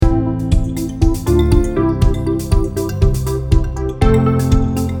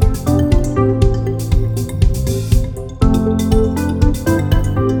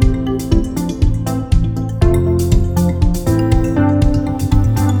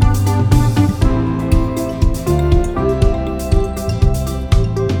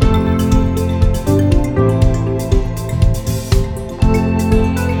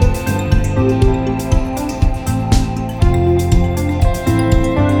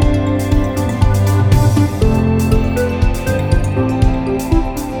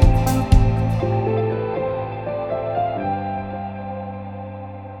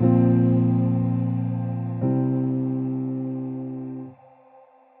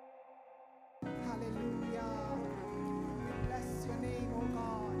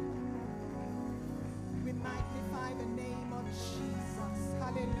Jesus.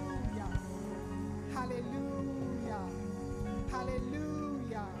 Hallelujah. Hallelujah.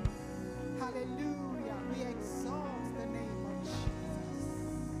 Hallelujah. Hallelujah. We exalt the name of Jesus.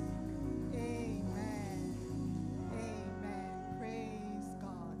 Amen. Amen. Praise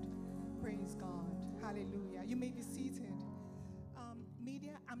God. Praise God. Hallelujah. You may be seated.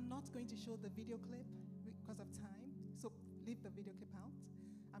 Media, I'm not going to show the video clip because of time, so leave the video clip out.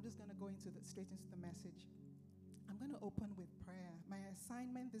 I'm just going to go straight into the message. I'm going to open with prayer. My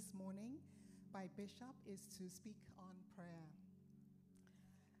assignment this morning by Bishop is to speak on prayer.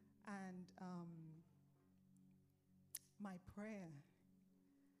 And my prayer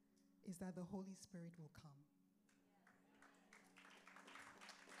is that the Holy Spirit will come.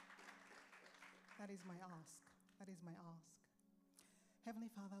 That is my ask. That is my ask.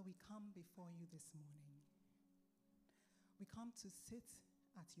 Heavenly Father, we come before you this morning. We come to sit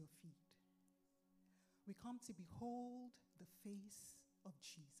at your feet. We come to behold the face of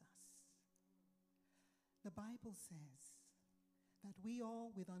Jesus. The Bible says that we all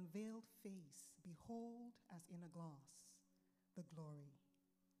with unveiled face behold as in a glass the glory.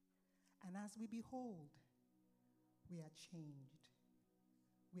 And as we behold, we are changed.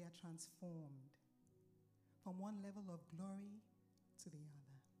 We are transformed from one level of glory to the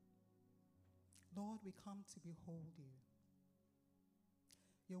other. Lord, we come to behold you.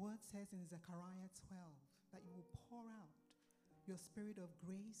 Your word says in Zechariah 12 that you will pour out your spirit of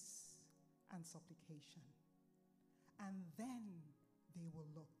grace and supplication. And then they will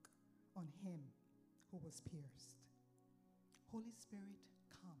look on him who was pierced. Holy Spirit,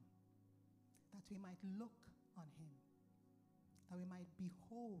 come, that we might look on him, that we might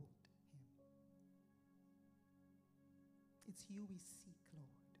behold him. It's you we seek,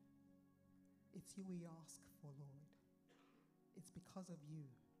 Lord. It's you we ask for, Lord. It's because of you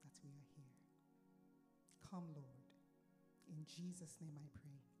that we are here. Come, Lord. In Jesus' name I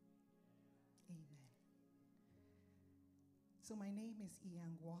pray. Amen. So my name is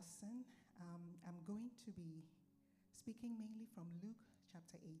Ian Watson. I'm going to be speaking mainly from Luke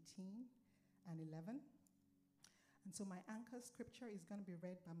chapter 18 and 11. And so my anchor scripture is going to be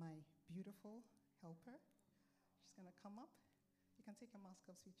read by my beautiful helper. She's going to come up. You can take your mask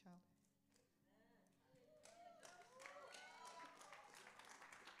off, sweet child.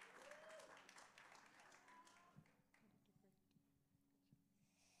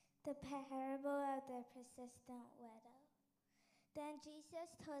 The parable of the persistent widow. Then Jesus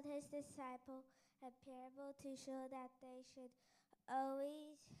told his disciples a parable to show that they should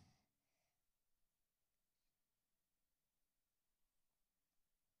always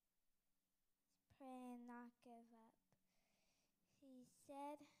pray and not give up. He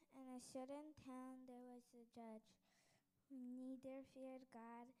said, in a certain town there was a judge who neither feared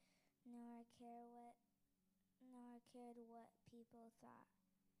God nor cared what people thought.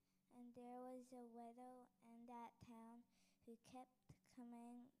 And there was a widow in that town who kept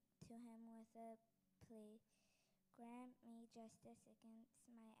coming to him with a plea, "Grant me justice against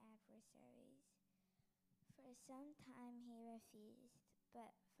my adversaries." For some time he refused,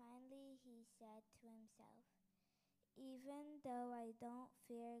 but finally he said to himself, "Even though I don't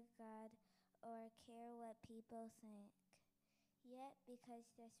fear God or care what people think, yet because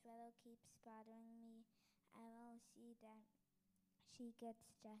this widow keeps bothering me, I will see that she gets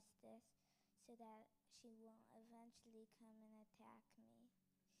justice so that she won't eventually come and attack me."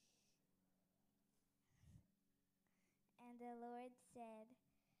 And the Lord said,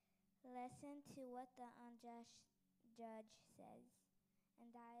 "Listen to what the unjust judge says,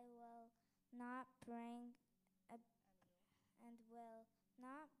 and I will not bring will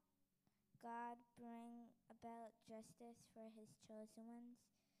not God bring about justice for his chosen ones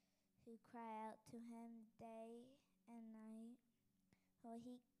who cry out to him day and night? Will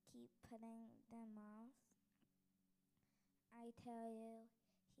he keep putting them off? I tell you,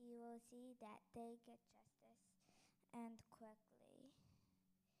 he will see that they get justice, and quickly.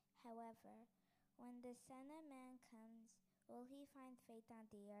 However, when the Son of Man comes, will he find faith on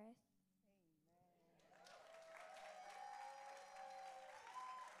the earth?"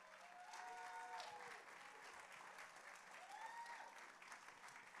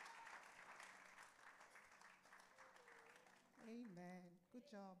 Amen. Good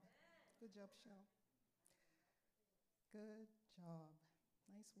job. Good job, Shell. Good job.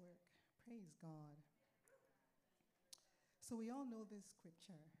 Nice work. Praise God. So we all know this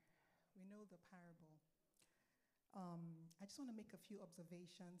scripture. We know the parable. I just want to make a few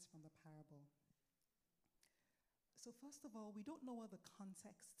observations from the parable. So first of all, we don't know what the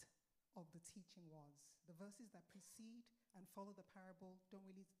context of the teaching was. The verses that precede and follow the parable don't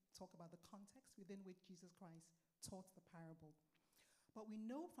really talk about the context within which Jesus Christ taught the parable. But we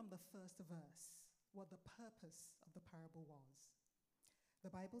know from the first verse what the purpose of the parable was.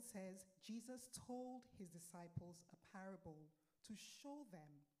 The Bible says Jesus told his disciples a parable to show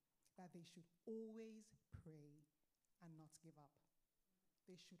them that they should always pray and not give up.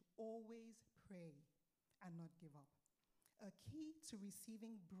 They should always pray and not give up. A key to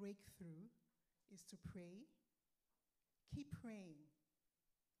receiving breakthrough is to pray, keep praying,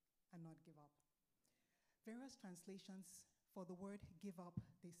 and not give up. Various translations for the word give up,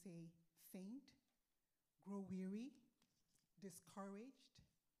 they say faint, grow weary, discouraged,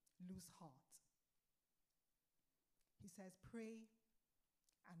 lose heart. He says pray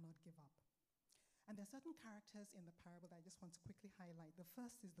and not give up. And there are certain characters in the parable that I just want to quickly highlight. The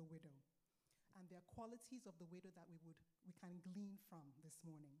first is the widow. And there are qualities of the widow that we can glean from this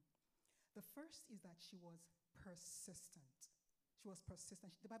morning. The first is that she was persistent. She was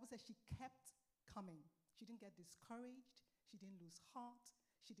persistent. The Bible says she kept coming. She didn't get discouraged. She didn't lose heart.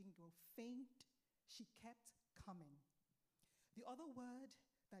 She didn't go faint. She kept coming. The other word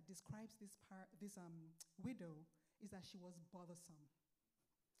that describes this widow is that she was bothersome.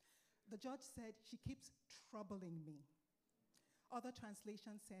 The judge said, she keeps troubling me. Other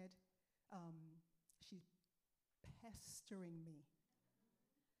translations said, she's pestering me.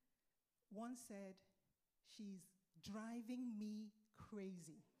 One said, she's driving me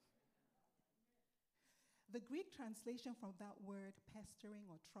crazy. The Greek translation from that word, pestering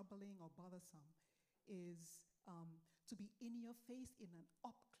or troubling or bothersome, is to be in your face in an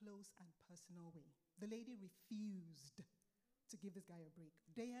up-close and personal way. The lady refused to give this guy a break.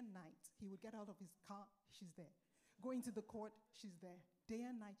 Day and night, he would get out of his car, she's there. Going to the court, she's there. Day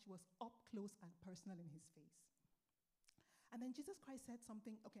and night, she was up close and personal in his face. And then Jesus Christ said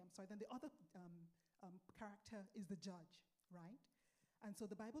something, okay, I'm sorry, then the other character is the judge, right? And so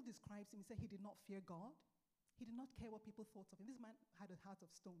the Bible describes him, he said he did not fear God. He did not care what people thought of him. This man had a heart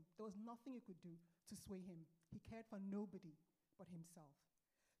of stone. There was nothing you could do to sway him. He cared for nobody but himself.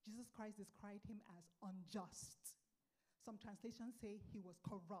 Jesus Christ described him as unjust. Some translations say he was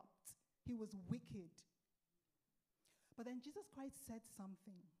corrupt. He was wicked. But then Jesus Christ said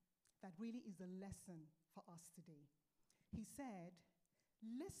something that really is a lesson for us today. He said,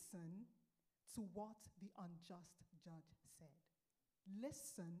 listen to what the unjust judge said.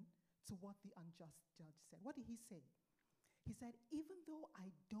 Listen to what the unjust judge said. What did he say? He said, even though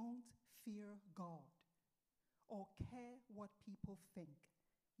I don't fear God or care what people think,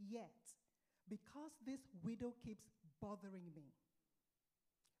 yet, because this widow keeps bothering me,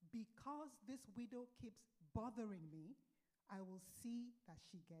 I will see that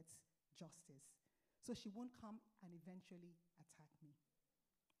she gets justice. So she won't come and eventually attack me.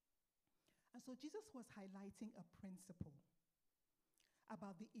 And so Jesus was highlighting a principle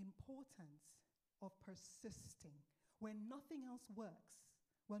about the importance of persisting. When nothing else works,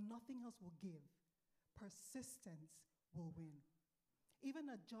 when nothing else will give, persistence will win. Even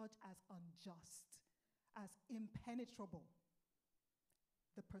a judge as unjust, as impenetrable,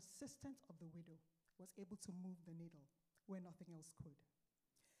 the persistence of the widow was able to move the needle where nothing else could.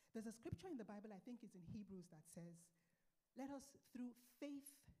 There's a scripture in the Bible, I think it's in Hebrews, that says, let us, through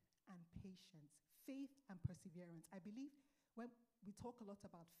faith and patience, faith and perseverance. I believe when we talk a lot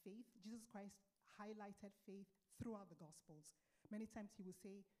about faith, Jesus Christ highlighted faith throughout the Gospels. Many times he will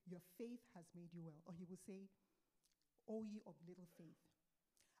say, your faith has made you well. Or he will say, O ye of little faith.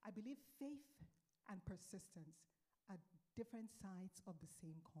 I believe faith and persistence are different sides of the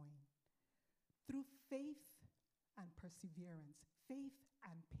same coin. Through faith and perseverance, faith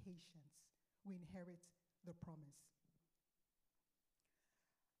and patience, we inherit the promise.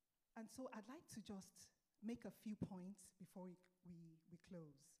 And so I'd like to just make a few points before we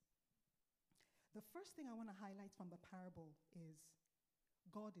close. The first thing I want to highlight from the parable is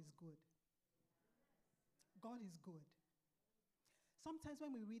God is good. God is good. Sometimes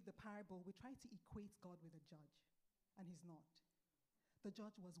when we read the parable, we try to equate God with a judge, and he's not. The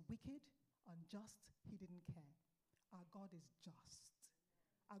judge was wicked, unjust, he didn't care. Our God is just.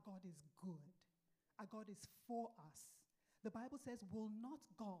 Our God is good. Our God is for us. The Bible says, will not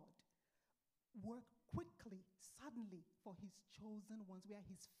God work quickly, suddenly for his chosen ones? We are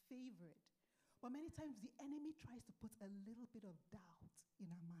his favorite. But many times the enemy tries to put a little bit of doubt in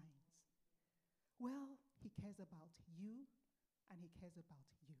our minds. Well, he cares about you and he cares about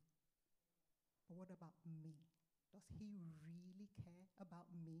you. But what about me? Does he really care about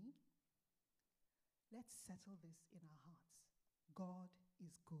me? Let's settle this in our hearts. God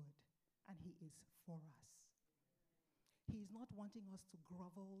is good and he is for us. He is not wanting us to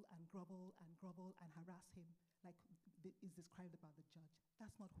grovel and grovel and grovel and harass him like is described about the judge.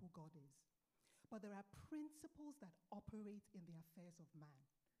 That's not who God is. But there are principles that operate in the affairs of man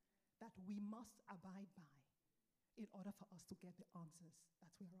that we must abide by in order for us to get the answers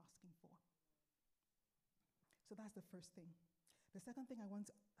that we are asking for. So that's the first thing. The second thing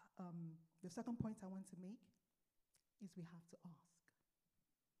the second point I want to make is we have to ask.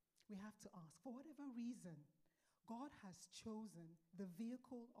 We have to ask. For whatever reason, God has chosen the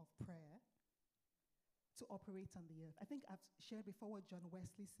vehicle of prayer to operate on the earth. I think I've shared before what John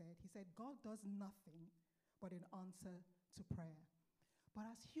Wesley said. He said, God does nothing but in answer to prayer. But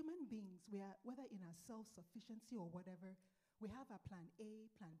as human beings, we are, whether in our self-sufficiency or whatever, we have our plan A,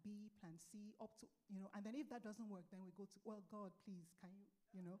 plan B, plan C, up to, and then if that doesn't work, then we go to, well, God, please, can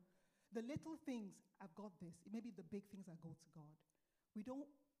you, the little things, I've got this. Maybe the big things, I go to God. We don't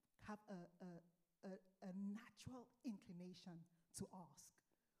have a natural inclination to ask.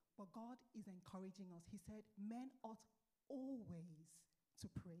 But God is encouraging us. He said, men ought always to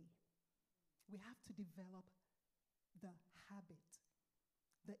pray. We have to develop the habit,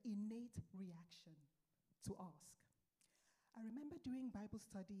 the innate reaction to ask. I remember during Bible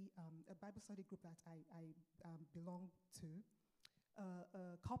study, a Bible study group that I belonged to,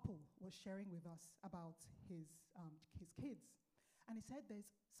 a couple was sharing with us about his kids. And he said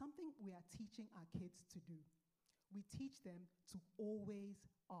there's something we are teaching our kids to do. We teach them to always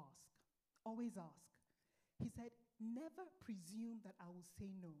ask. Always ask. He said, never presume that I will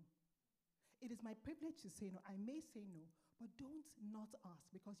say no. It is my privilege to say no. I may say no, but don't not ask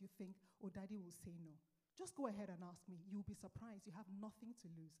because you think, oh, daddy will say no. Just go ahead and ask me. You'll be surprised. You have nothing to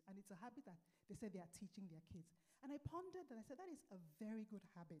lose. And it's a habit that they say they are teaching their kids. And I pondered and I said, that is a very good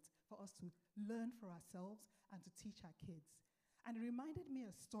habit for us to learn for ourselves and to teach our kids. And it reminded me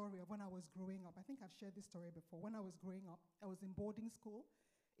a story of when I was growing up. I think I've shared this story before. When I was growing up, I was in boarding school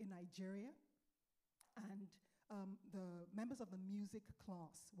in Nigeria. And the members of the music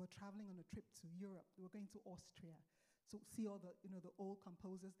class were traveling on a trip to Europe. They were going to Austria to see all the, the old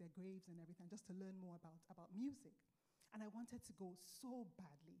composers, their graves and everything, just to learn more about music. And I wanted to go so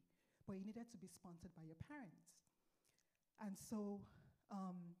badly, but you needed to be sponsored by your parents. And so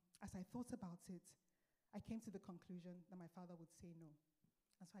as I thought about it, I came to the conclusion that my father would say no.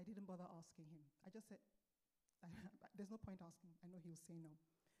 And so I didn't bother asking him. I just said, there's no point asking. I know he will say no.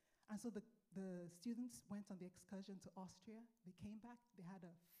 And so the students went on the excursion to Austria. They came back. They had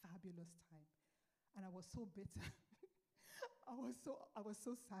a fabulous time. And I was so bitter. I was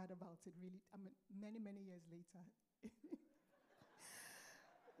so sad about it, really. I mean, many, many years later.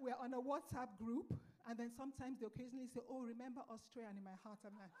 We're on a WhatsApp group, and then sometimes they occasionally say, oh, remember Austria? And in my heart,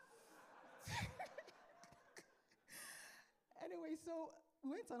 I'm like... Anyway, so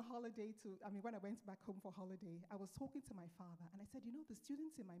we went on holiday when I went back home for holiday, I was talking to my father, and I said, the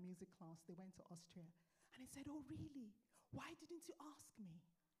students in my music class, they went to Austria. And he said, oh, really? Why didn't you ask me?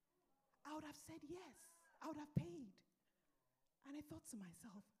 I would have said yes. I would have paid. And I thought to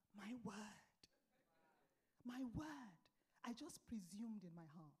myself, my word. My word. I just presumed in my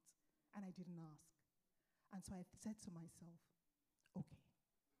heart, and I didn't ask. And so I said to myself, okay.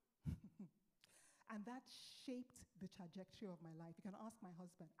 And that shaped the trajectory of my life. You can ask my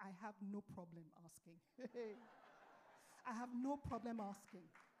husband. I have no problem asking. I have no problem asking.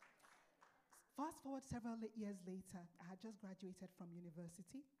 Fast forward several years later, I had just graduated from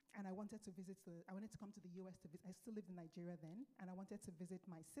university, and I wanted to come to the US to visit. I still lived in Nigeria then, and I wanted to visit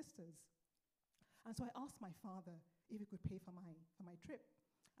my sisters. And so I asked my father if he could pay for my trip,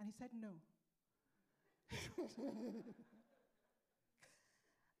 and he said no.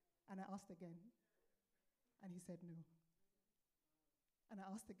 And I asked again, and he said no. And I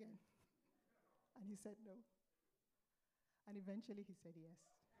asked again, and he said no. And eventually he said yes.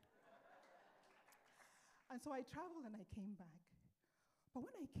 And so I traveled and I came back. But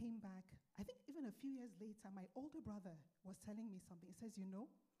when I came back, I think even a few years later, my older brother was telling me something. He says,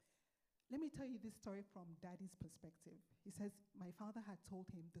 let me tell you this story from Daddy's perspective. He says, my father had told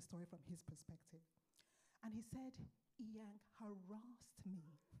him the story from his perspective. And he said, Iyan harassed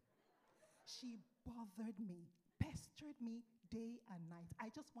me. She bothered me, pestered me day and night. I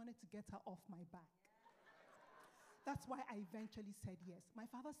just wanted to get her off my back. That's why I eventually said yes. My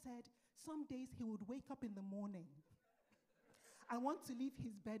father said some days he would wake up in the morning and want to leave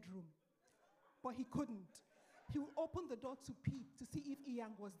his bedroom, but he couldn't. He would open the door to peep to see if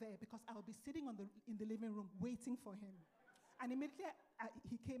Iyan was there because I would be sitting in the living room waiting for him. And immediately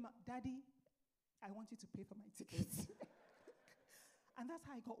he came up, Daddy, I want you to pay for my tickets. And that's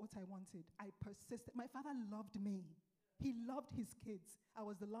how I got what I wanted. I persisted. My father loved me. He loved his kids. I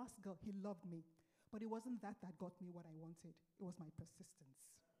was the last girl. He loved me. But it wasn't that got me what I wanted. It was my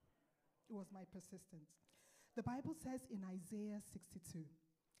persistence. It was my persistence. The Bible says in Isaiah 62,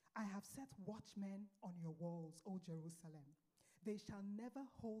 I have set watchmen on your walls, O Jerusalem. They shall never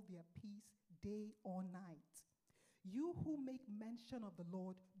hold their peace day or night. You who make mention of the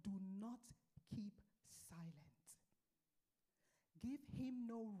Lord, do not keep silent. Give him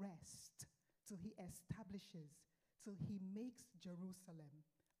no rest till he establishes, till he makes Jerusalem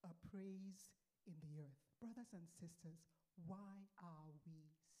a praise in the earth. Brothers and sisters, why are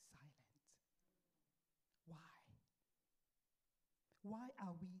we silent? Why? Why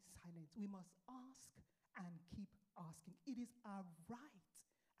are we silent? We must ask and keep asking. It is our right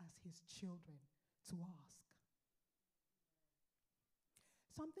as his children to ask.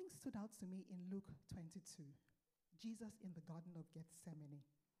 Something stood out to me in Luke 22, Jesus in the Garden of Gethsemane.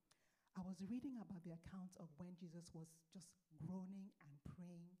 I was reading about the account of when Jesus was just groaning and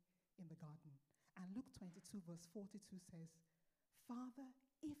praying in the garden. And Luke 22 verse 42 says, Father,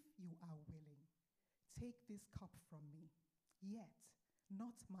 if you are willing, take this cup from me. Yet,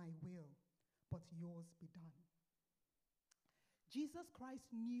 not my will, but yours be done. Jesus Christ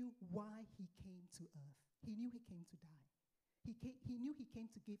knew why he came to earth. He knew he came to die. He knew he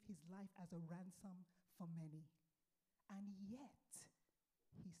came to give his life as a ransom for many. And yet,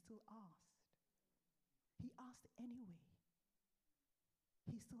 he still asked. He asked anyway.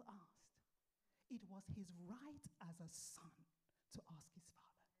 He still asked. It was his right as a son to ask his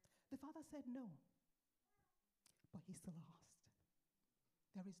father. The father said no, but he still asked.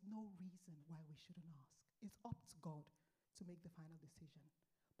 There is no reason why we shouldn't ask. It's up to God to make the final decision.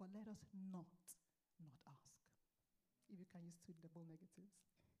 But let us not ask. If you can use two double negatives.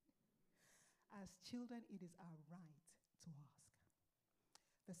 As children, it is our right to ask.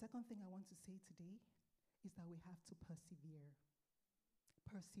 The second thing I want to say today is that we have to persevere.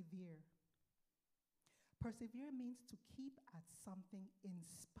 Persevere. Persevere means to keep at something in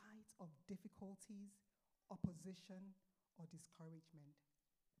spite of difficulties, opposition, or discouragement.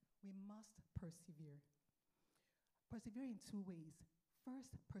 We must persevere. Persevere in two ways.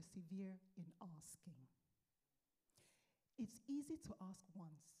 First, persevere in asking. It's easy to ask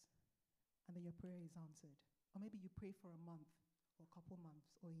once, and then your prayer is answered. Or maybe you pray for a month, or a couple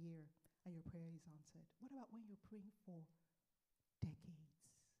months, or a year, and your prayer is answered. What about when you're praying for decades,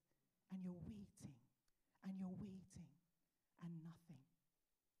 and you're waiting, and nothing?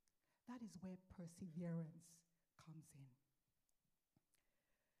 That is where perseverance comes in.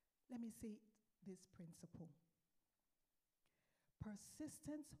 Let me say this principle.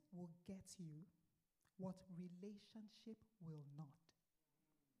 Persistence will get you what relationship will not.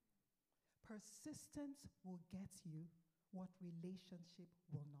 Persistence will get you what relationship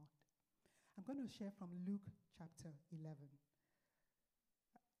will not. I'm going to share from Luke chapter 11,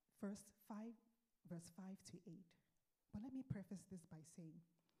 verse 5 to 8. But let me preface this by saying,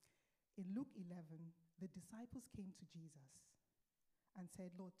 in Luke 11, the disciples came to Jesus and said,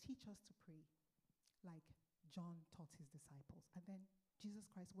 Lord, teach us to pray like John taught his disciples. And then Jesus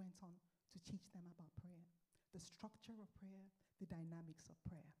Christ went on to teach them about prayer, the structure of prayer, the dynamics of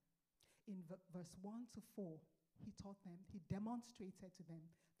prayer. In verse 1 to 4, he taught them, he demonstrated to them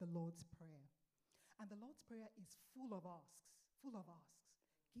the Lord's Prayer. And the Lord's Prayer is full of asks.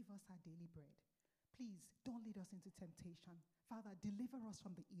 Give us our daily bread. Please, don't lead us into temptation. Father, deliver us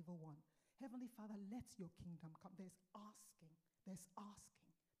from the evil one. Heavenly Father, let your kingdom come. There's asking.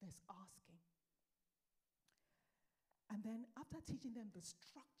 And then after teaching them the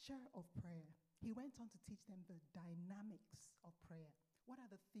structure of prayer, he went on to teach them the dynamics of prayer. What are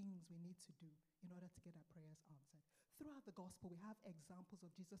the things we need to do in order to get our prayers answered? Throughout the gospel, we have examples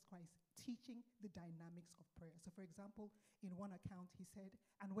of Jesus Christ teaching the dynamics of prayer. So for example, in one account, he said,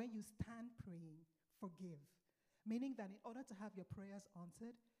 and when you stand praying, forgive. Meaning that in order to have your prayers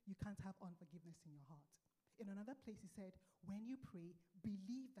answered, you can't have unforgiveness in your heart. In another place, he said, when you pray,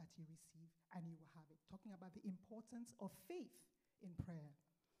 believe that you receive and you will have it. Talking about the importance of faith in prayer.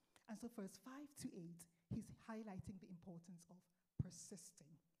 And so verse 5 to 8, he's highlighting the importance of persisting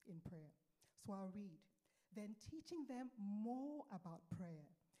in prayer. So I'll read. Then teaching them more about prayer,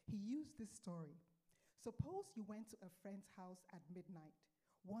 he used this story. Suppose you went to a friend's house at midnight,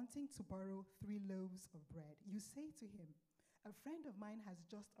 wanting to borrow 3 loaves of bread. You say to him, a friend of mine has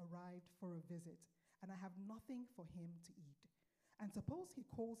just arrived for a visit, and I have nothing for him to eat. And suppose he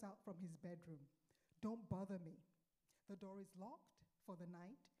calls out from his bedroom, don't bother me. The door is locked for the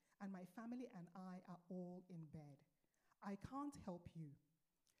night, and my family and I are all in bed. I can't help you,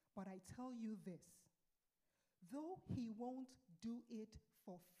 but I tell you this. Though he won't do it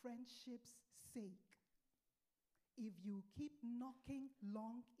for friendship's sake, if you keep knocking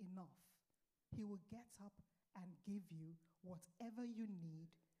long enough, He will get up and give you whatever you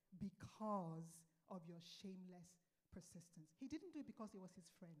need because of your shameless persistence. He didn't do it because he was his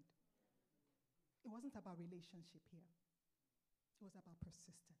friend. It wasn't about relationship here. It was about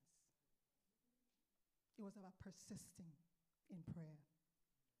persistence. It was about persisting in prayer.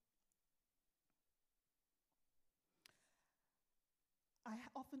 I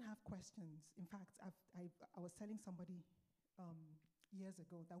often have questions. In fact, I was telling somebody years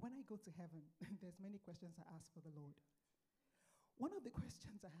ago that when I go to heaven, there's many questions I ask for the Lord. One of the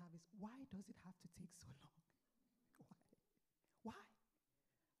questions I have is, why does it have to take so long? Why? Why?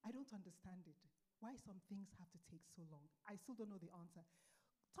 I don't understand it. Why some things have to take so long? I still don't know the answer.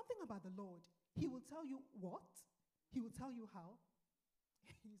 Something about the Lord, he will tell you what, he will tell you how.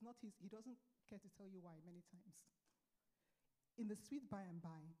 He doesn't care to tell you why many times. In the sweet by and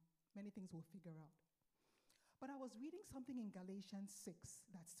by, many things will figure out. But I was reading something in Galatians 6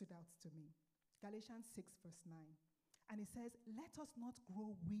 that stood out to me. Galatians 6 verse 9. And it says, let us not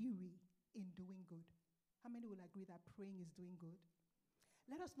grow weary in doing good. How many will agree that praying is doing good?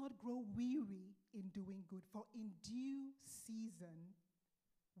 Let us not grow weary in doing good, for in due season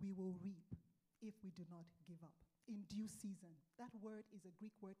we will reap if we do not give up. In due season. That word is a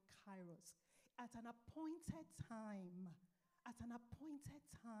Greek word, kairos. At an appointed time,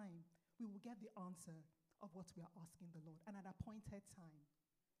 we will get the answer of what we are asking the Lord. And at an appointed time.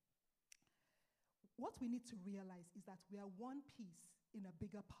 What we need to realize is that we are one piece in a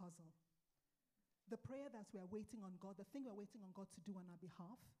bigger puzzle. The prayer that we are waiting on God, the thing we're waiting on God to do on our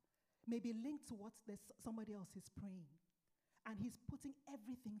behalf, may be linked to what somebody else is praying. And he's putting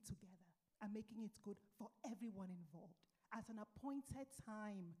everything together and making it good for everyone involved. At an appointed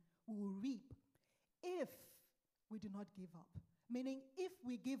time, we will reap if we do not give up. Meaning, if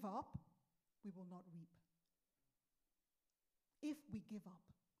we give up, we will not reap. If we give up,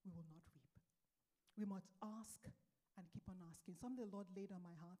 we will not reap. We must ask and keep on asking. Something the Lord laid on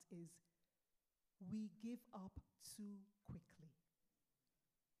my heart is, we give up too quickly.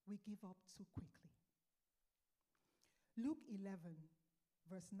 We give up too quickly. Luke 11,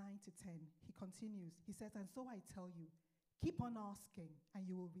 verse 9 to 10, he continues. He says, and so I tell you, keep on asking and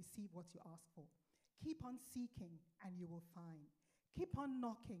you will receive what you ask for. Keep on seeking and you will find. Keep on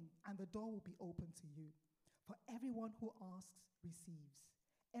knocking and the door will be open to you. For everyone who asks receives.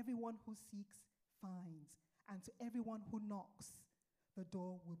 Everyone who seeks finds. And to everyone who knocks, the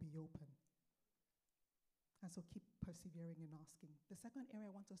door will be open. And so keep persevering in asking. The second area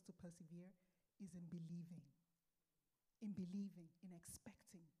I want us to persevere is in believing. In believing, in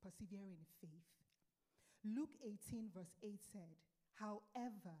expecting, persevering in faith. Luke 18 verse 8 said,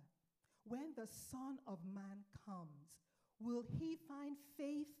 however, when the Son of Man comes, will he find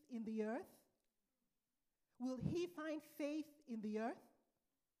faith in the earth? Will he find faith in the earth?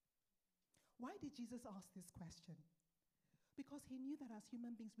 Why did Jesus ask this question? Because he knew that as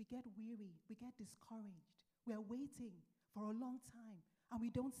human beings, we get weary, we get discouraged. We are waiting for a long time, and we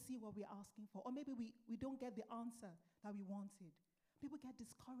don't see what we're asking for. Or maybe we don't get the answer that we wanted. People get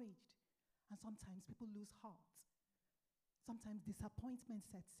discouraged, and sometimes people lose heart. Sometimes disappointment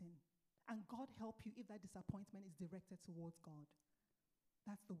sets in. And God help you if that disappointment is directed towards God.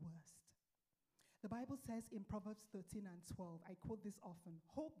 That's the worst. The Bible says in Proverbs 13 and 12, I quote this often,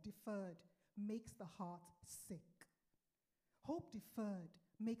 hope deferred makes the heart sick. Hope deferred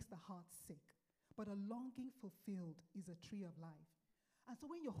makes the heart sick, but a longing fulfilled is a tree of life. And so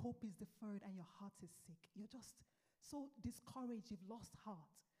when your hope is deferred and your heart is sick, you're just so discouraged, you've lost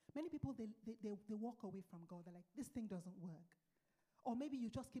heart. Many people, they walk away from God. They're like, this thing doesn't work. Or maybe you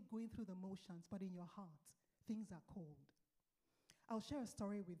just keep going through the motions, but in your heart, things are cold. I'll share a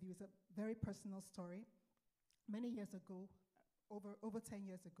story with you. It's a very personal story. Many years ago, over 10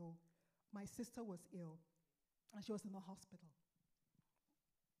 years ago, my sister was ill, and she was in the hospital.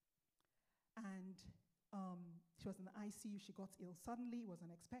 And she was in the ICU. She got ill suddenly. It was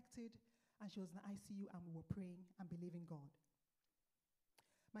unexpected. And she was in the ICU, and we were praying and believing God.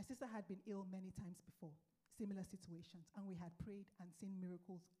 My sister had been ill many times before, similar situations, and we had prayed and seen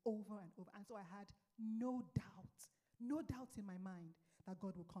miracles over and over. And so I had no doubt in my mind that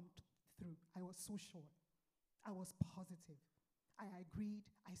God would come through. I was so sure. I was positive. I agreed.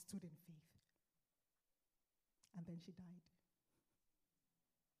 I stood in faith. And then she died.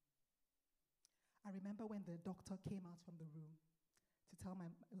 I remember when the doctor came out from the room to tell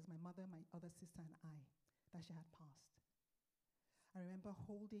it was my mother, my other sister, and I that she had passed. I remember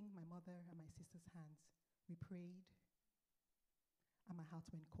holding my mother and my sister's hands. We prayed, and my heart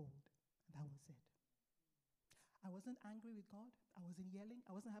went cold, and that was it. I wasn't angry with God. I wasn't yelling.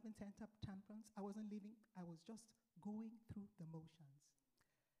 I wasn't having tantrums. I wasn't leaving. I was just going through the motions.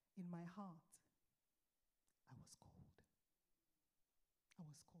 In my heart, I was cold. I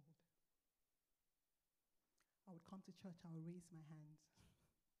was cold. I would come to church, I would raise my hands.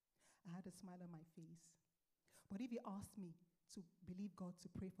 I had a smile on my face. But if you asked me to believe God to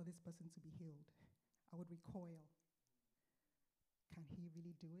pray for this person to be healed, I would recoil. Can he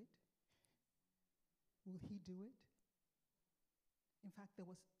really do it? Will he do it? In fact, there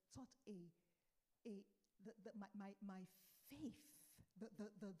was such my faith, the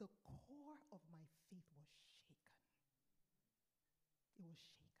core of my faith was shaken. It was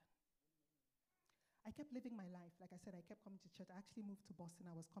shaken. I kept living my life. Like I said, I kept coming to church. I actually moved to Boston.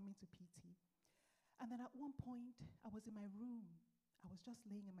 I was coming to PT. And then at one point, I was in my room. I was just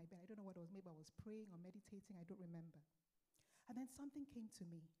laying in my bed. I don't know what it was. Maybe I was praying or meditating. I don't remember. And then something came to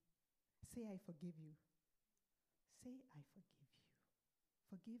me. Say, I forgive you. Say, I forgive you.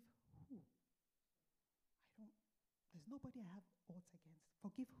 Forgive who? There's nobody I have aught against.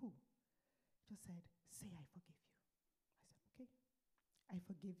 Forgive who? Just said, say, I forgive you. I said, okay. I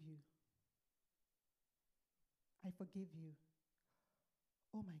forgive you. I forgive you.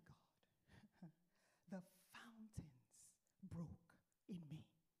 Oh my God. The fountains broke in me,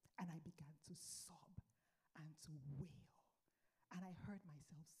 and I began to sob and to wail. And I heard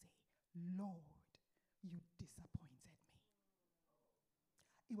myself say, Lord, you disappointed me.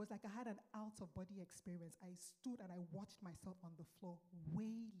 It was like I had an out-of-body experience. I stood and I watched myself on the floor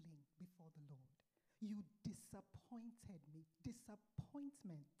wailing before the Lord. You disappointed me.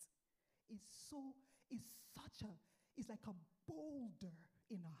 Disappointment is like a boulder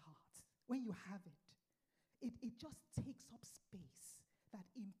in our hearts. When you have it just takes up space that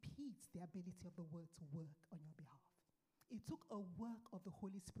impedes the ability of the word to work on your behalf. It took a work of the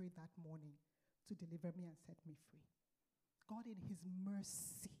Holy Spirit that morning to deliver me and set me free. God in his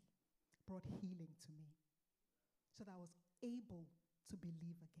mercy brought healing to me so that I was able to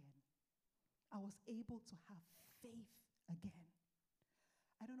believe again. I was able to have faith again.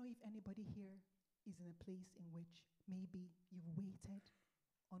 I don't know if anybody here is in a place in which maybe you've waited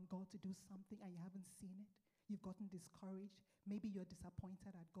on God to do something and you haven't seen it. You've gotten discouraged. Maybe you're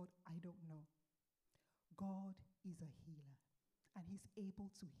disappointed at God. I don't know. God is a healer, and he's able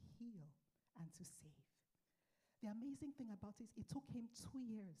to heal and to save. The amazing thing about it is it took him 2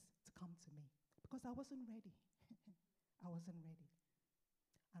 years to come to me because I wasn't ready. I wasn't ready.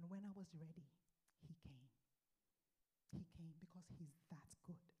 And when I was ready, he came. He came because he's that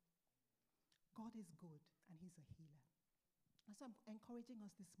good. God is good, and he's a healer. And so I'm encouraging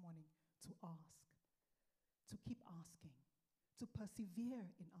us this morning to ask, to keep asking, to persevere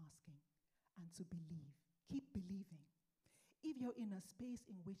in asking, and to believe. Keep believing. If you're in a space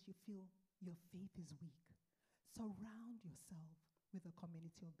in which you feel your faith is weak, surround yourself with a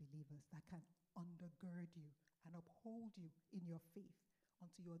community of believers that can undergird you and uphold you in your faith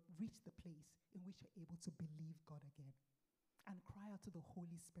until you reach the place in which you're able to believe God again. And cry out to the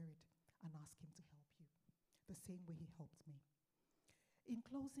Holy Spirit and ask him to help you the same way he helped me. In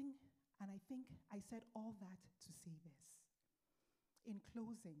closing, and I think I said all that to say this. In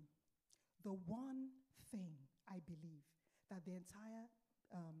closing, the one thing I believe that the entire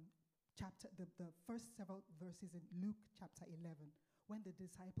chapter, the first several verses in Luke chapter 11, when the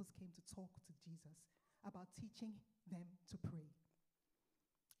disciples came to talk to Jesus about teaching them to pray,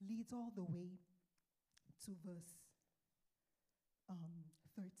 leads all the way to verse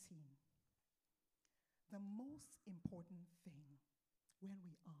 13. The most important thing when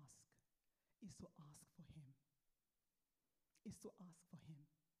we ask is to ask for him. Is to ask for him.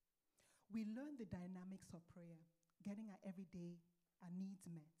 We learn the dynamics of prayer, getting our everyday needs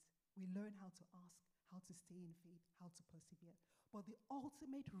met. We learn how to ask, how to stay in faith, how to persevere. But the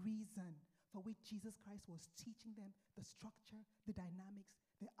ultimate reason for which Jesus Christ was teaching them the structure, the dynamics,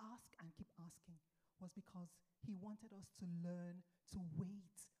 the ask and keep asking, was because he wanted us to learn to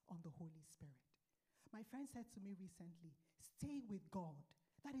wait on the Holy Spirit. My friend said to me recently, stay with God.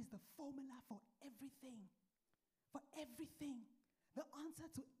 That is the formula for everything. For everything. The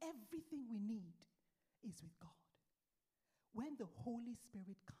answer to everything we need is with God. When the Holy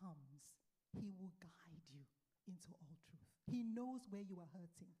Spirit comes, he will guide you into all truth. He knows where you are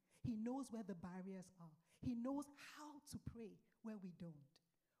hurting. He knows where the barriers are. He knows how to pray where we don't.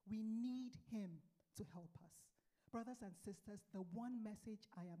 We need him to help us. Brothers and sisters, the one message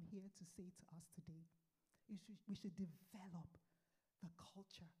I am here to say to us today is we should develop the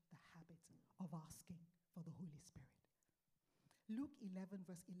culture, the habit of asking for the Holy Spirit. Luke 11,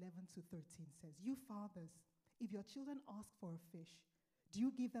 verse 11 to 13 says, you fathers, if your children ask for a fish, do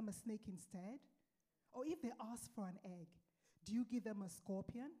you give them a snake instead? Or if they ask for an egg, do you give them a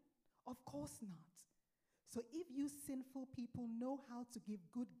scorpion? Of course not. So if you sinful people know how to give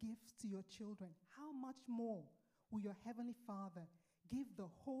good gifts to your children, how much more will your heavenly Father give the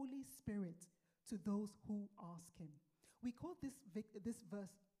Holy Spirit to those who ask him? We quote this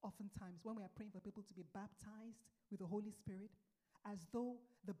verse oftentimes when we are praying for people to be baptized with the Holy Spirit, as though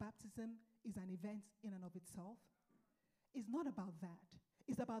the baptism is an event in and of itself. It's not about that.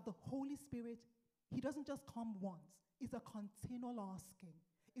 It's about the Holy Spirit. He doesn't just come once. It's a continual asking.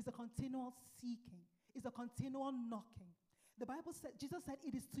 It's a continual seeking. It's a continual knocking. The Bible said, Jesus said,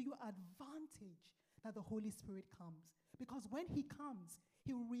 it is to your advantage that the Holy Spirit comes. Because when he comes,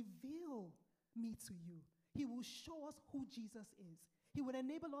 he will reveal me to you. He will show us who Jesus is. He will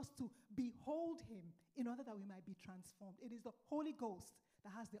enable us to behold him in order that we might be transformed. It is the Holy Ghost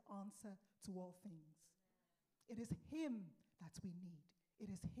that has the answer to all things. It is him that we need. It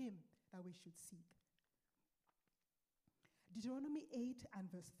is him that we should seek. Deuteronomy 8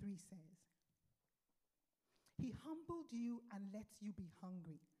 and verse 3 says, he humbled you and let you be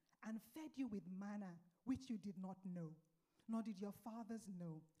hungry, and fed you with manna, which you did not know, nor did your fathers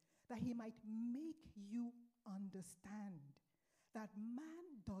know, that he might make you understand that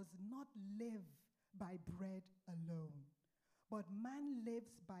man does not live by bread alone, but man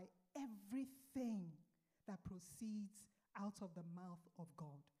lives by everything that proceeds out of the mouth of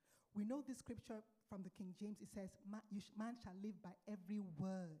God. We know this scripture from the King James. It says, man shall live by every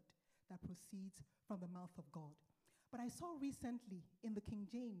word that proceeds from the mouth of God. But I saw recently in the King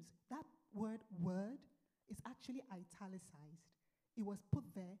James, that word is actually italicized. It was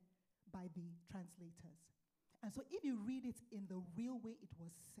put there by the translators. And so if you read it in the real way it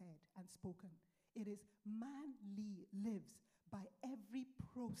was said and spoken, it is man lives by every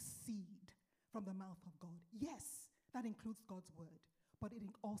proceed from the mouth of God. Yes, that includes God's word, but it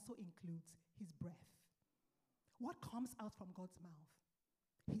also includes his breath. What comes out from God's mouth?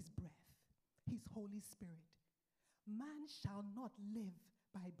 His breath, his Holy Spirit. Man shall not live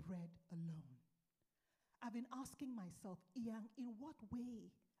by bread alone. I've been asking myself, Ian, in what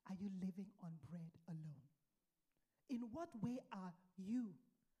way are you living on bread alone? In what way are you,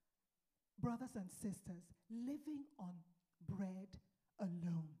 brothers and sisters, living on bread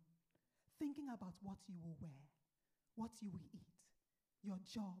alone? Thinking about what you will wear, what you will eat, your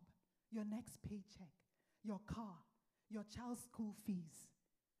job, your next paycheck, your car, your child's school fees.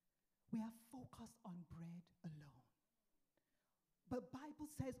 We are focused on bread alone. But Bible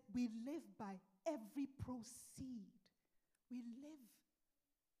says we live by every proceed. We live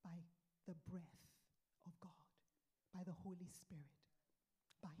by the breath of God, by the Holy Spirit,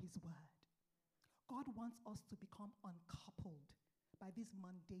 by his word. God wants us to become uncoupled by these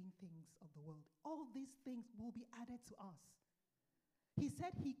mundane things of the world. All these things will be added to us. He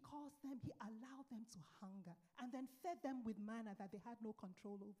said he caused them, he allowed them to hunger, and then fed them with manna that they had no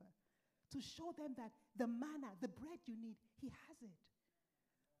control over, to show them that the manna, the bread you need, he has it.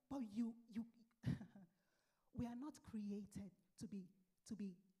 But we are not created to be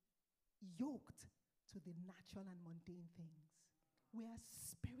yoked to the natural and mundane things. We are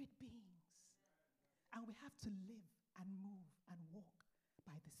spirit beings, and we have to live and move and walk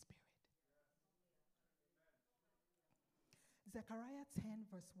by the Spirit. Zechariah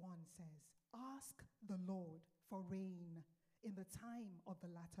 10 verse 1 says, ask the Lord for rain in the time of the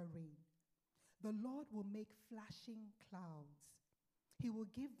latter rain. The Lord will make flashing clouds. He will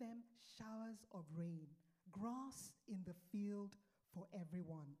give them showers of rain, grass in the field for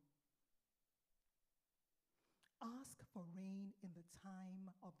everyone. Ask for rain in the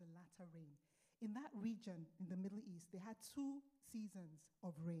time of the latter rain. In that region, in the Middle East, they had 2 seasons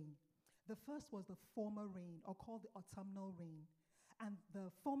of rain. The first was the former rain, or called the autumnal rain. And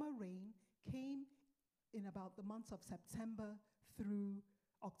the former rain came in about the months of September through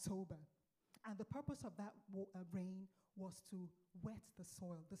October. And the purpose of that rain was to wet the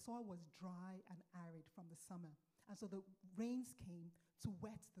soil. The soil was dry and arid from the summer. And so the rains came to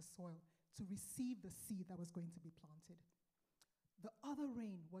wet the soil, to receive the seed that was going to be planted. The other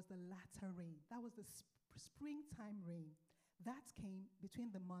rain was the latter rain. That was the springtime rain. That came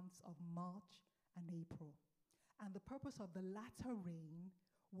between the months of March and April. And the purpose of the latter rain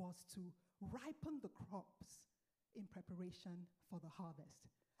was to ripen the crops in preparation for the harvest.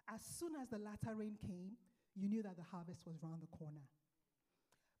 As soon as the latter rain came, you knew that the harvest was around the corner.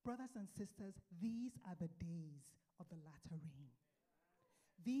 Brothers and sisters, these are the days of the latter rain.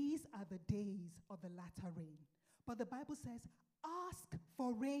 These are the days of the latter rain. But the Bible says, ask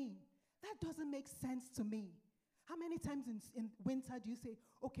for rain. That doesn't make sense to me. How many times in winter do you say,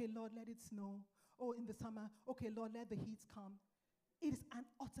 okay, Lord, let it snow? Or in the summer, okay, Lord, let the heat come? It is an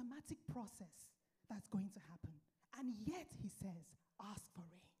automatic process that's going to happen. And yet, he says, ask for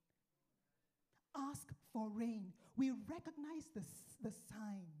rain. Ask for rain. We recognize the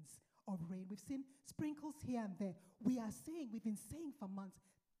signs of rain. We've seen sprinkles here and there. We've been saying for months,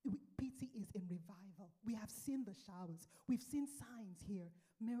 PT is in revival. We have seen the showers. We've seen signs here,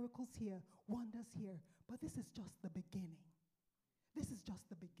 miracles here, wonders here. But this is just the beginning. This is just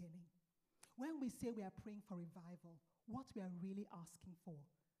the beginning. When we say we are praying for revival, what we are really asking for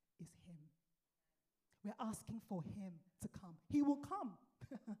is Him. We're asking for Him to come. He will come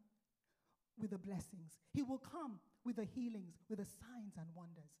with the blessings. He will come with the healings, with the signs and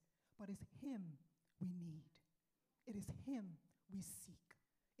wonders. But it's Him we need. It is Him we seek.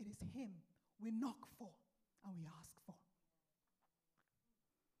 It is Him we knock for and we ask for.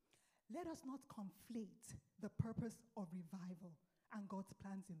 Let us not conflate the purpose of revival and God's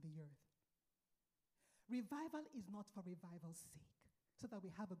plans in the earth. Revival is not for revival's sake, so that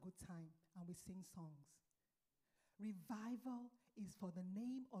we have a good time and we sing songs. Revival is for the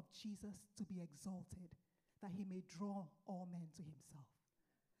name of Jesus to be exalted, that He may draw all men to Himself.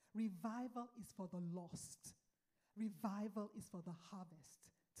 Revival is for the lost. Revival is for the harvest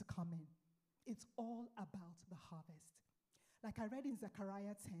to come in. It's all about the harvest. Like I read in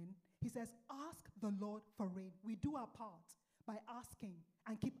Zechariah 10, he says, ask the Lord for rain. We do our part by asking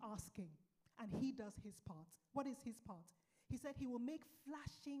and keep asking, and He does His part. What is His part? He said He will make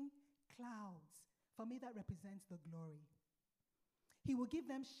flashing clouds. For me, that represents the glory. He will give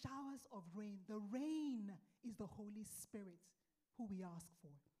them showers of rain. The rain is the Holy Spirit who we ask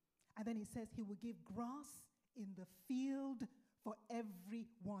for. And then He says He will give grass in the field for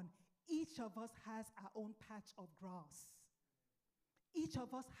everyone. Each of us has our own patch of grass. Each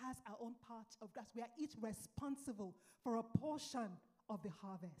of us has our own patch of grass. We are each responsible for a portion of the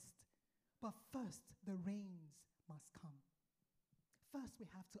harvest. But first, the rains must come. First, we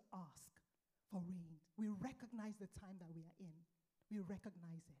have to ask for rain. We recognize the time that we are in. We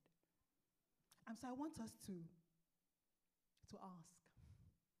recognize it. And so I want us to ask.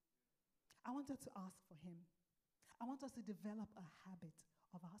 I want us to ask for Him. I want us to develop a habit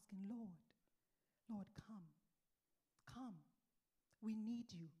of asking, Lord, come. Come. We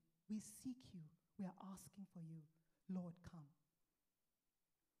need You. We seek You. We are asking for You. Lord, come.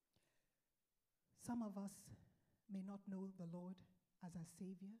 Some of us may not know the Lord as our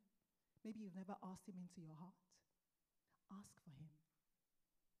Savior. Maybe you've never asked Him into your heart. Ask for Him.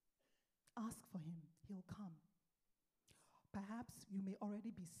 Ask for Him. He'll come. Perhaps you may already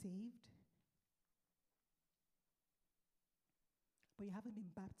be saved, but you haven't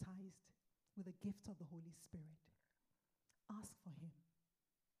been baptized with the gift of the Holy Spirit. Ask for Him.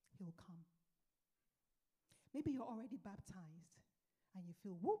 He'll come. Maybe you're already baptized and you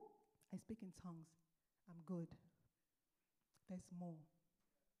feel, whoop, I speak in tongues. I'm good. There's more.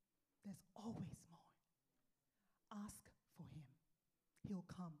 There's always more. Ask for Him. He'll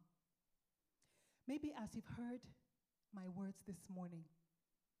come. Maybe as you've heard my words this morning,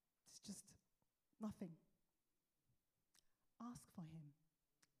 it's just nothing. Ask for Him.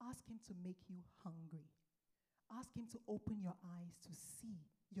 Ask Him to make you hungry. Ask Him to open your eyes to see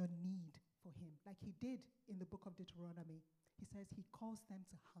your need for Him, like He did in the book of Deuteronomy. He says He calls them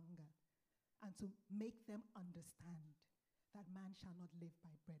to hunger and to make them understand that man shall not live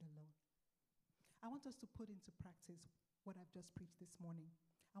by bread alone. I want us to put into practice what I've just preached this morning.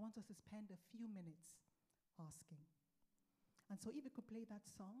 I want us to spend a few minutes asking. And so if you could play that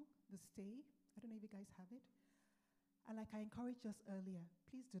song, The Stay, I don't know if you guys have it. And like I encouraged us earlier,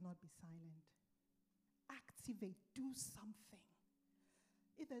 please do not be silent. Activate, do something.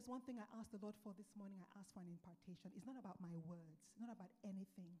 If there's one thing I asked the Lord for this morning, I asked for an impartation. It's not about my words. It's not about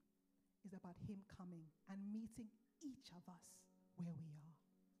anything. It's about Him coming and meeting each of us where we are.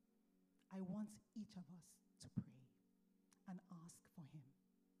 I want each of us to pray and ask for Him.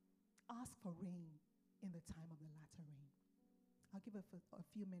 Ask for rain in the time of the latter rain. I'll give a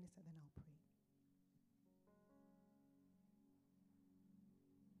few minutes and then I'll pray.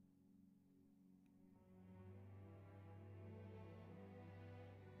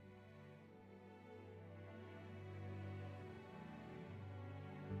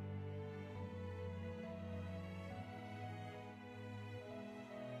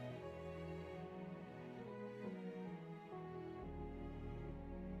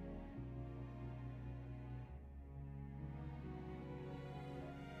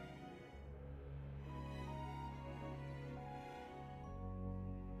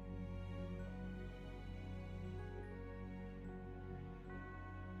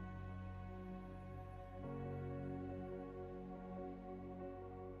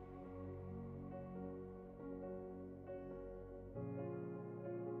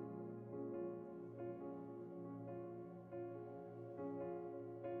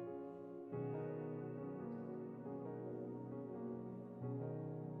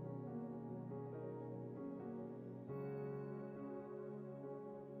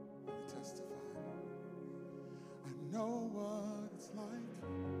 know what it's like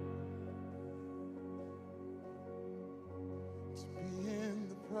to be in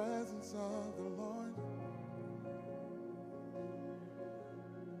the presence of the Lord.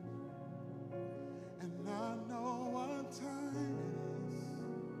 And I know what time it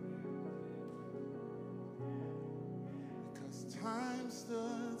is, because time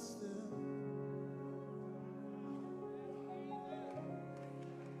stood still.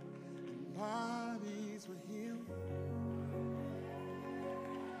 And bodies were healed.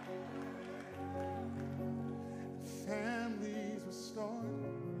 Families restored.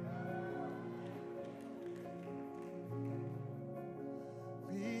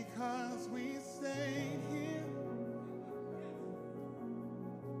 Because we stayed here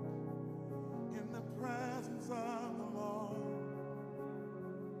in the presence of the Lord.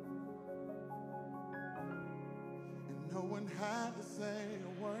 And no one had to say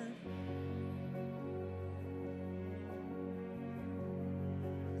a word.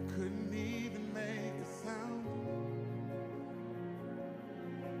 Couldn't even make a sound.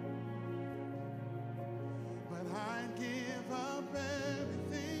 But I'd give up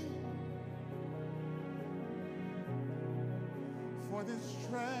everything for this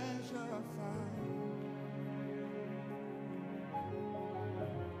treasure I found.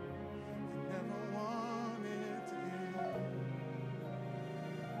 I never wanted to end.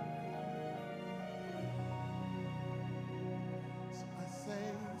 So I say,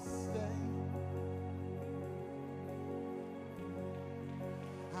 stay.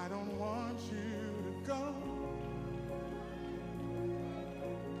 I don't want you to go.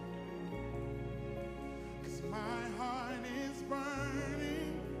 'Cause my heart is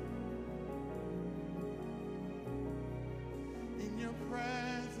burning in your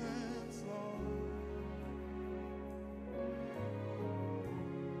presence, Lord.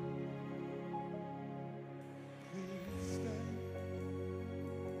 Please stay.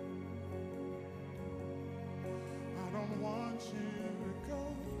 I don't want you to go.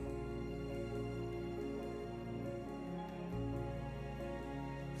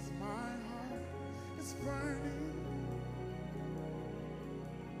 'Cause my heart is burning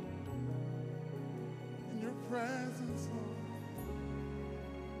in your presence, Lord.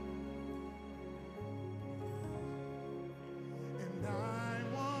 And I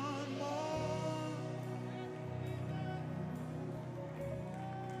want more.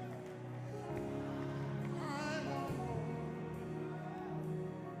 I want more.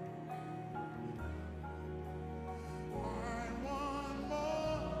 I want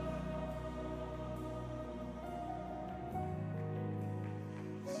more.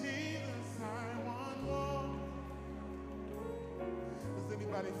 Jesus, I want more. Does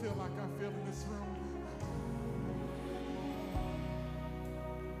anybody feel like I feel in this room?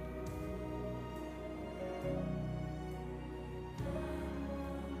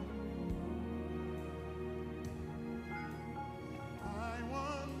 I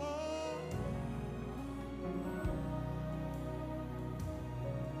want more.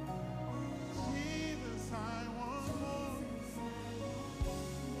 Jesus, I want more.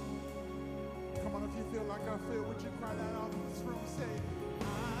 Come on, if you feel like I feel, would you cry that out in this room? Say, I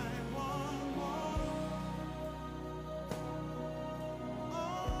want more.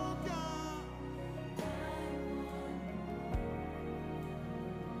 Oh God.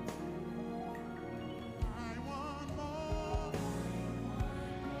 I want more.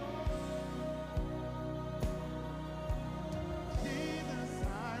 Jesus,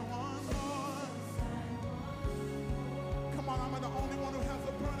 I want more. Come on, I'm the only one who has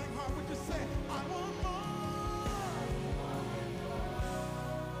a burning heart. Would you say, I want more?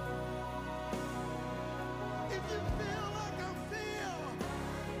 If you feel like I feel,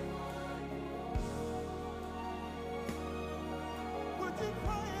 would you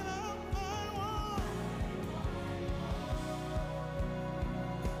cry it out? I want.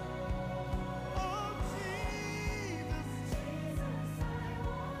 Oh Jesus,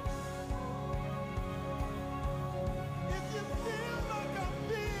 if you feel like I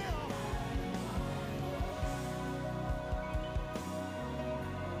feel,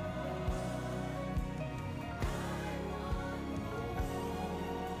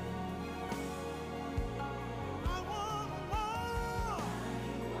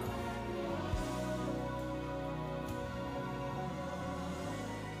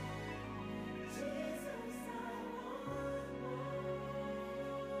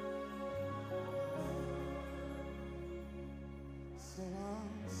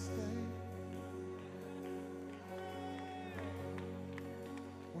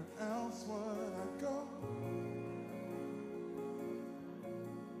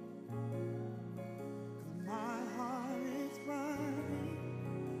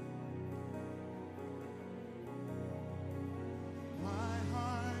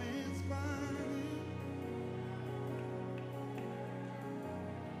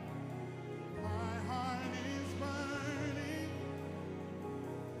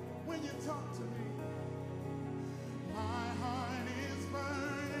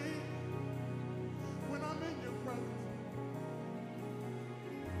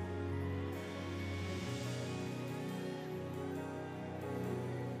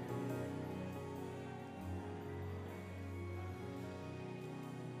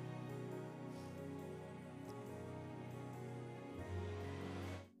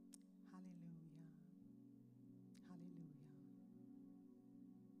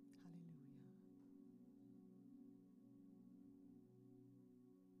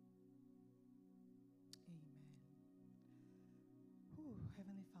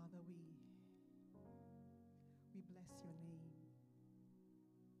 Heavenly Father, we bless your name.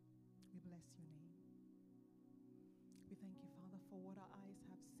 We bless your name. We thank you, Father, for what our eyes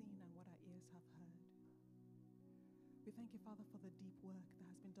have seen and what our ears have heard. We thank you, Father, for the deep work that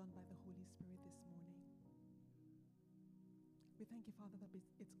has been done by the Holy Spirit this morning. We thank you, Father, that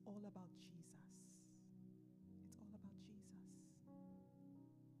it's all about Jesus. It's all about Jesus.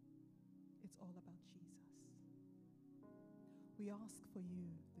 It's all about Jesus. We ask for you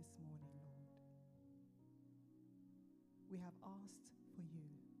this morning, Lord. We have asked for you,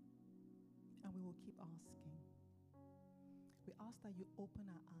 and we will keep asking. We ask that you open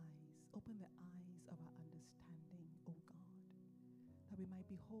our eyes, open the eyes of our understanding, O God, that we might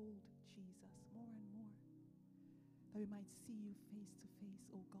behold Jesus more and more, that we might see you face to face,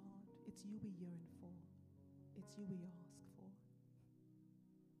 O God. It's you we yearn for. It's you we ask for.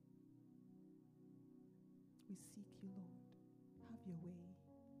 We seek you, Lord. Have your way.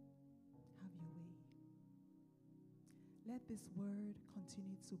 Have your way. Let this word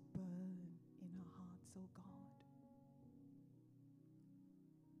continue to burn in our hearts, O God.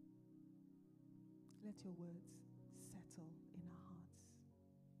 Let your words settle in our hearts.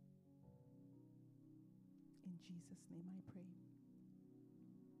 In Jesus' name I pray.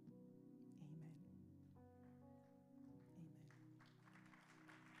 Amen. Amen.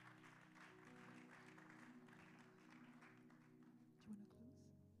 Do you want to close?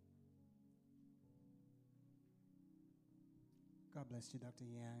 God bless you, Dr.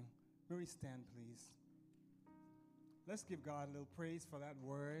 Yang. May we stand, please. Let's give God a little praise for that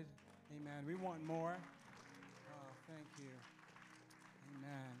word. Amen. We want more. Oh, thank you.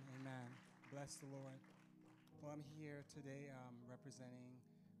 Amen. Amen. Bless the Lord. Well, I'm here today representing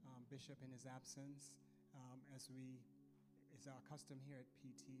Bishop in his absence. As our custom here at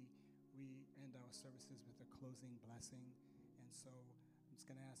PT, we end our services with a closing blessing. And so I'm just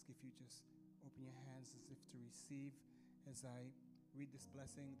going to ask if you just open your hands as if to receive as I read this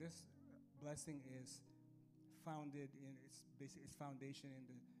blessing. This blessing is founded in its foundation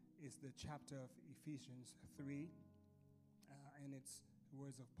is the chapter of Ephesians 3, and it's the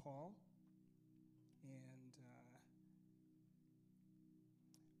words of Paul. And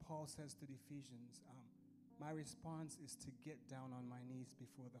Paul says to the Ephesians, my response is to get down on my knees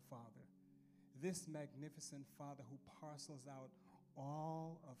before the Father, this magnificent Father who parcels out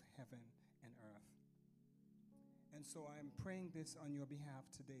all of heaven and earth. And so I am praying this on your behalf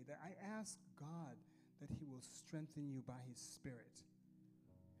today, that I ask God that he will strengthen you by his Spirit.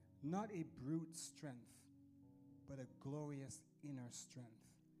 Not a brute strength, but a glorious inner strength.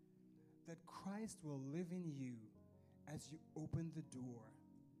 That Christ will live in you as you open the door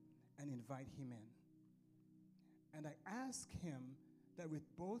and invite him in. And I ask him that with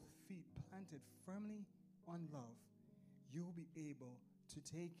both feet planted firmly on love, you will be able to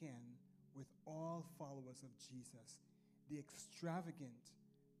take in, with all followers of Jesus, the extravagant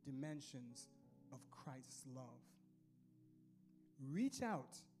dimensions of Christ's love. Reach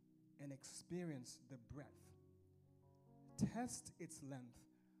out and experience the breadth. Test its length.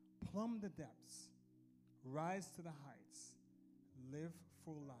 Plumb the depths. Rise to the heights. Live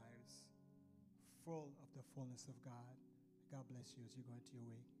full lives, full of the fullness of God. God bless you as you go into your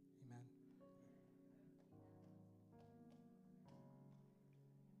week.